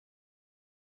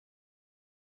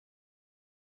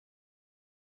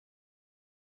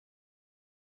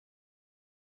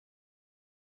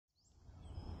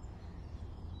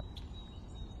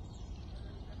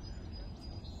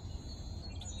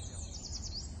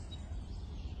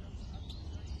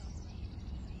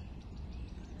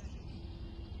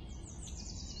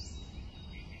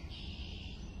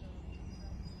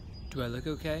Do I look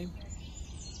okay?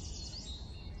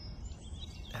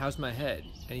 How's my head?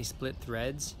 Any split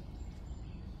threads?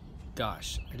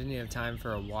 Gosh, I didn't have time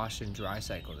for a wash and dry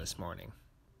cycle this morning.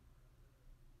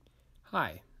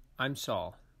 Hi, I'm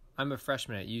Saul. I'm a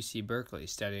freshman at UC Berkeley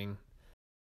studying,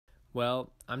 well,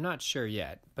 I'm not sure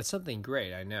yet, but something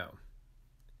great, I know.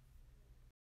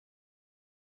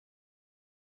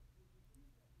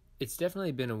 It's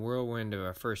definitely been a whirlwind of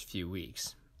our first few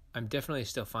weeks. I'm definitely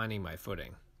still finding my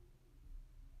footing.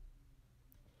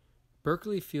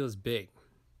 Berkeley feels big.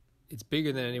 It's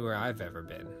bigger than anywhere I've ever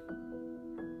been.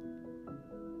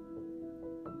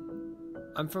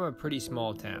 I'm from a pretty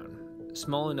small town,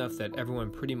 small enough that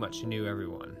everyone pretty much knew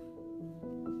everyone.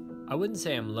 I wouldn't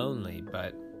say I'm lonely,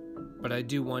 but I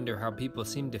do wonder how people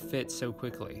seem to fit so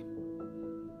quickly.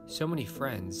 So many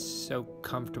friends, so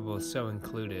comfortable, so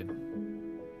included.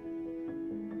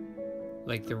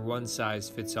 Like they're one size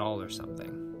fits all or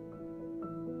something.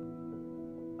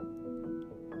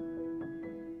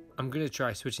 I'm going to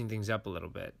try switching things up a little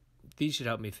bit. These should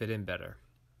help me fit in better.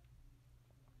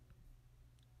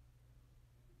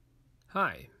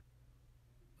 Hi.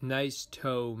 Nice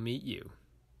to meet you.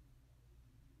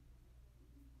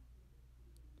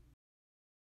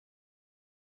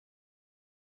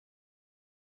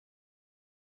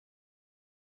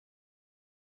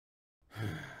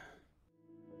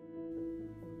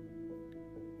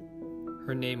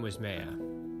 Her name was Maya.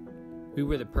 We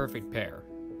were the perfect pair.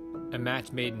 A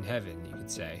match made in heaven, you could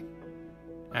say.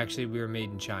 Actually, we were made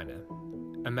in China.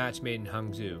 A match made in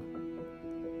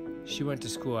Hangzhou. She went to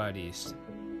school out east.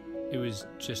 It was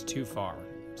just too far,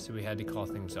 so we had to call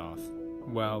things off.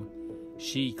 Well,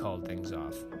 she called things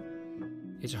off.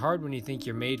 It's hard when you think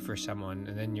you're made for someone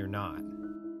and then you're not.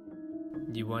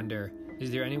 You wonder,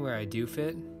 is there anywhere I do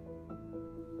fit?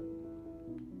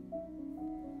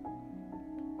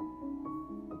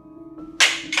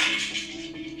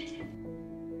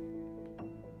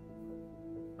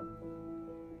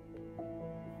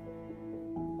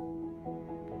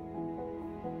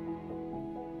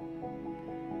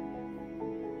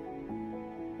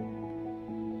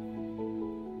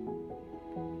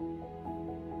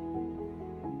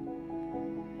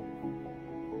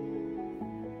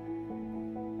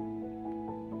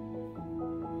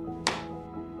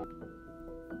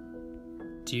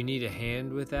 Do you need a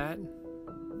hand with that?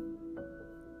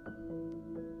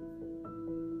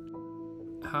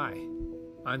 Hi,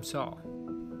 I'm Saul.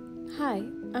 Hi,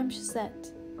 I'm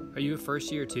Gisette. Are you a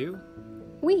first year too?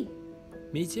 Oui.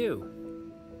 Me too.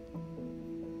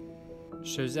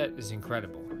 Gisette is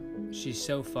incredible. She's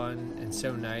so fun and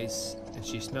so nice, and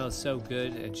she smells so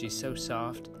good, and she's so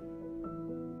soft.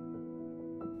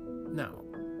 No,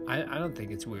 I don't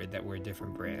think it's weird that we're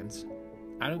different brands.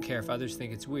 I don't care if others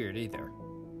think it's weird either.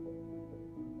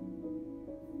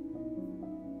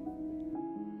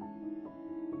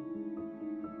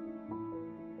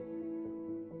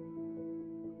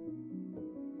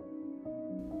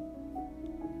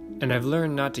 And I've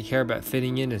learned not to care about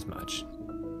fitting in as much.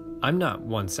 I'm not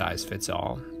one size fits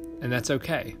all, and that's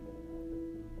okay.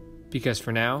 Because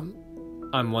for now,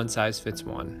 I'm one size fits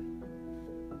one.